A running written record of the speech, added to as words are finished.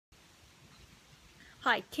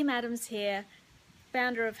Hi, Kim Adams here,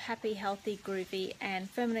 founder of Happy, Healthy, Groovy and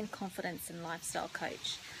Feminine Confidence and Lifestyle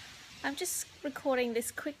Coach. I'm just recording this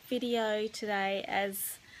quick video today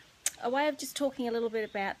as a way of just talking a little bit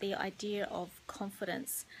about the idea of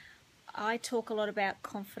confidence. I talk a lot about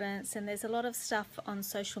confidence, and there's a lot of stuff on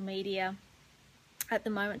social media at the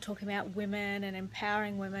moment talking about women and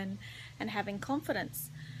empowering women and having confidence.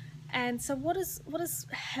 And so what does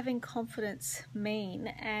having confidence mean,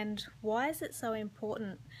 and why is it so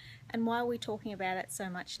important, and why are we talking about it so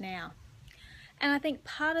much now? And I think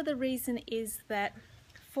part of the reason is that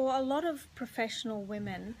for a lot of professional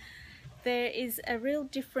women, there is a real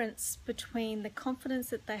difference between the confidence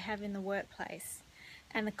that they have in the workplace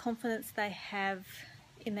and the confidence they have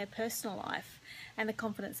in their personal life and the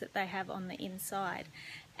confidence that they have on the inside.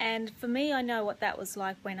 And for me, I know what that was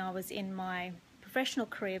like when I was in my professional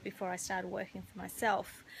career before I started working for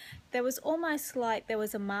myself. There was almost like there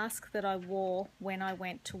was a mask that I wore when I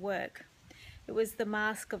went to work. It was the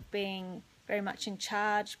mask of being very much in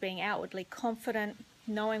charge, being outwardly confident,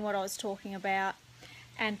 knowing what I was talking about,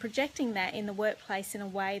 and projecting that in the workplace in a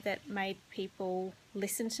way that made people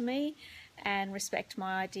listen to me and respect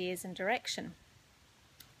my ideas and direction.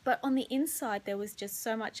 But on the inside, there was just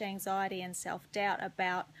so much anxiety and self-doubt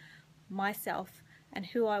about myself and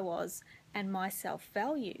who I was and my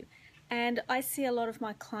self-value. And I see a lot of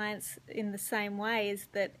my clients in the same way, is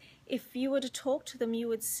that if you were to talk to them, you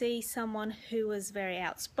would see someone who was very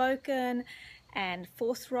outspoken and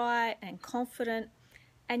forthright and confident,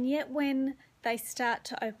 and yet when they start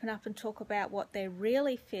to open up and talk about what they're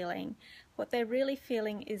really feeling,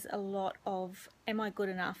 is a lot of, am I good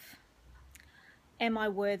enough? Am I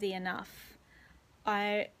worthy enough?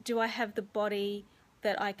 Do I have the body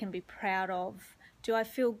that I can be proud of? Do I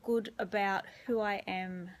feel good about who I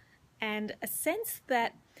am? And a sense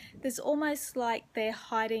that there's almost like they're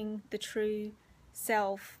hiding the true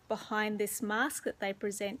self behind this mask that they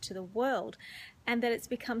present to the world, and that it's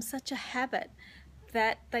become such a habit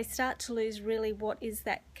that they start to lose really what is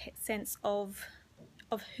that sense of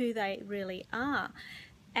who they really are.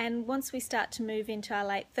 And once we start to move into our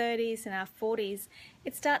late 30s and our 40s,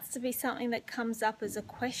 it starts to be something that comes up as a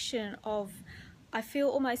question of, I feel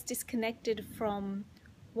almost disconnected from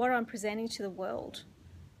what I'm presenting to the world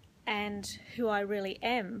and who I really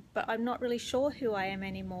am, but I'm not really sure who I am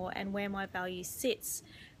anymore and where my value sits,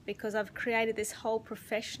 because I've created this whole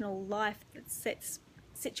professional life that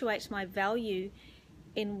situates my value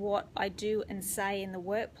in what I do and say in the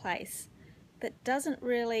workplace that doesn't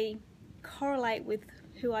really correlate with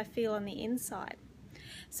who I feel on the inside.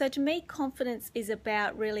 So to me, confidence is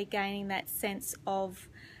about really gaining that sense of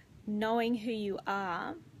knowing who you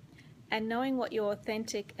are and knowing what your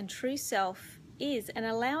authentic and true self is, and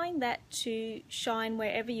allowing that to shine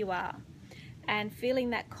wherever you are. And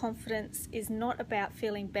feeling that confidence is not about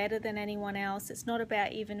feeling better than anyone else. It's not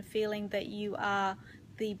about even feeling that you are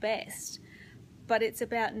the best, but it's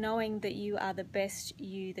about knowing that you are the best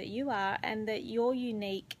you that you are, and that you're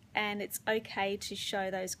unique, and it's okay to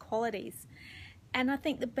show those qualities. And I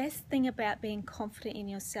think the best thing about being confident in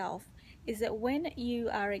yourself is that when you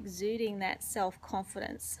are exuding that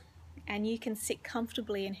self-confidence and you can sit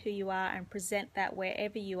comfortably in who you are and present that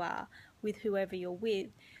wherever you are with whoever you're with,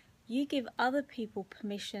 you give other people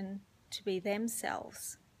permission to be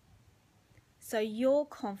themselves. So your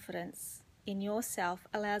confidence in yourself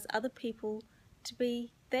allows other people to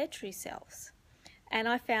be their true selves. And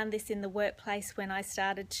I found this in the workplace when I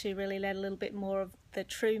started to really let a little bit more of the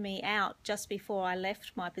true me out just before I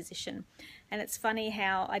left my position. And it's funny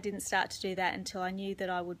how I didn't start to do that until I knew that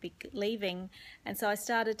I would be leaving. And so I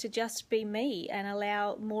started to just be me and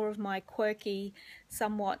allow more of my quirky,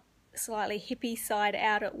 somewhat slightly hippie side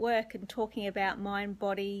out at work, and talking about mind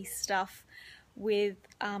body stuff with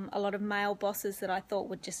a lot of male bosses that I thought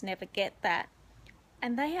would just never get that.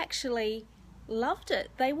 And they actually loved it.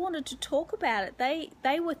 They wanted to talk about it.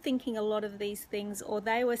 They were thinking a lot of these things, or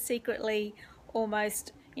they were secretly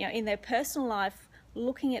almost, in their personal life,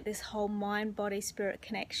 looking at this whole mind body spirit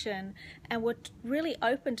connection, and were really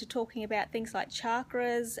open to talking about things like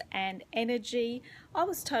chakras and energy. I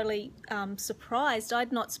was totally surprised.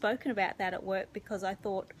 I'd not spoken about that at work because I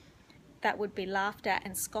thought that would be laughed at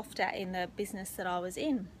and scoffed at in the business that I was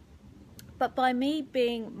in. But by me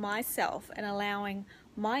being myself and allowing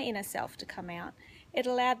my inner self to come out, it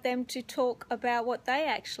allowed them to talk about what they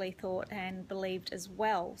actually thought and believed as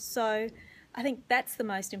well. So I think that's the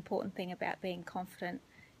most important thing about being confident.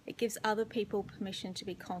 It gives other people permission to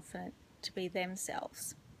be confident, to be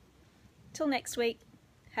themselves. Till next week,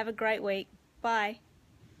 have a great week. Bye.